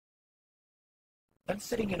I'm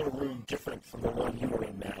sitting in a room different from the one you are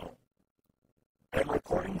in now. I'm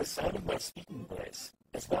recording the sound of my speaking voice,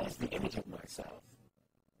 as well as the image of myself.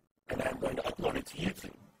 And I'm going to upload it to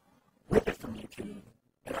YouTube, rip it from YouTube,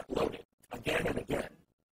 and upload it again and again,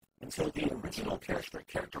 until the original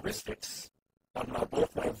characteristics of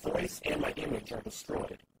both my voice and my image are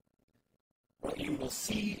destroyed. What you will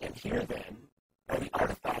see and hear then are the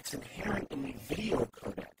artifacts inherent in the video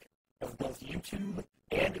codec of both YouTube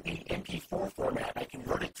and the MP4 format I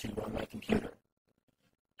converted to on my computer.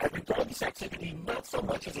 I regard this activity not so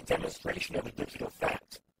much as a demonstration of a digital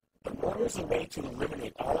fact, but more as a way to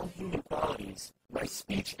eliminate all human qualities, my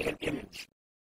speech and image,